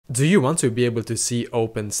Do you want to be able to see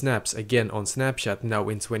open snaps again on Snapchat now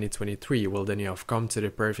in 2023? Well, then you have come to the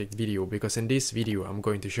perfect video, because in this video I'm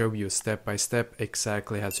going to show you step by step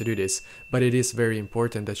exactly how to do this. But it is very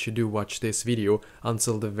important that you do watch this video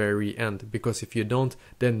until the very end, because if you don't,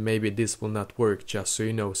 then maybe this will not work, just so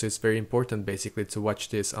you know. So it's very important basically to watch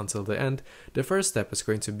this until the end. The first step is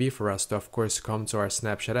going to be for us to of course come to our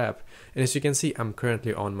Snapchat app. And as you can see, I'm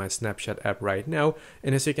currently on my Snapchat app right now,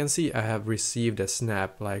 and as you can see, I have received a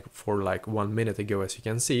snap for 1 minute ago, as you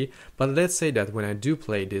can see. But let's say that when I do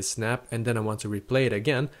play this snap and then I want to replay it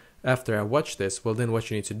again after I watch this, well, then what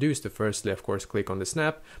you need to do is to firstly of course click on the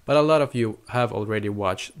snap. But a lot of you have already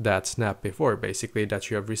watched that snap before, basically, that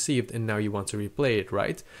you have received, and now you want to replay it,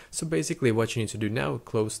 right? So basically what you need to do now,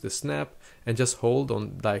 close the snap and just hold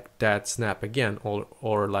on that snap again,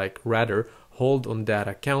 or rather hold on that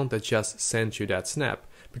account that just sent you that snap.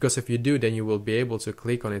 Because if you do, then you will be able to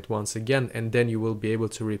click on it once again, and then you will be able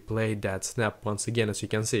to replay that snap once again, as you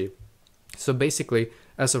can see. So basically,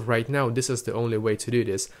 as of right now, this is the only way to do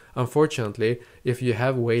this. Unfortunately, if you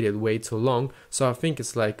have waited way too long, so I think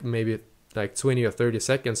it's maybe 20 or 30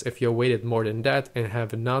 seconds, if you waited more than that and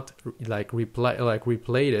have not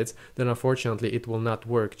replayed it, then unfortunately it will not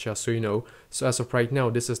work, just so you know. So as of right now,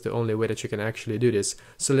 this is the only way that you can actually do this.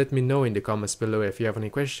 So let me know in the comments below if you have any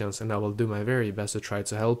questions, and I will do my very best to try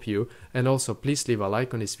to help you. And also please leave a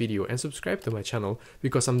like on this video and subscribe to my channel,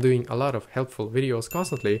 because I'm doing a lot of helpful videos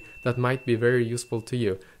constantly that might be very useful to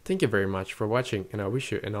you. Thank you very much for watching, and I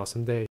wish you an awesome day.